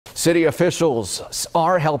City officials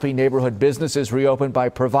are helping neighborhood businesses reopen by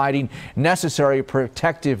providing necessary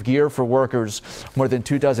protective gear for workers. More than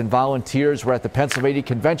 24 volunteers were at the Pennsylvania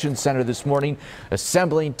Convention Center this morning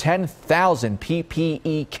assembling 10,000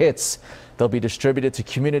 PPE kits. They'll be distributed to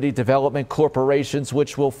community development corporations,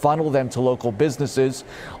 which will funnel them to local businesses.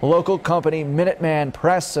 Local company Minuteman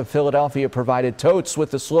Press of Philadelphia provided totes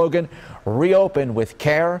with the slogan, "Reopen with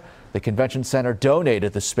Care." The convention center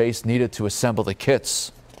donated the space needed to assemble the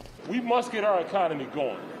kits. We must get our economy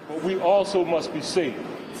going, but we also must be safe.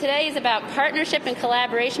 Today is about partnership and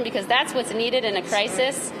collaboration because that's what's needed in a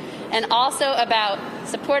crisis, and also about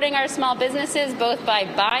supporting our small businesses, both by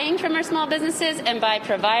buying from our small businesses and by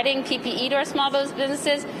providing PPE to our small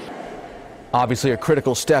businesses. Obviously a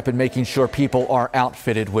critical step in making sure people are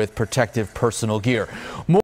outfitted with protective personal gear.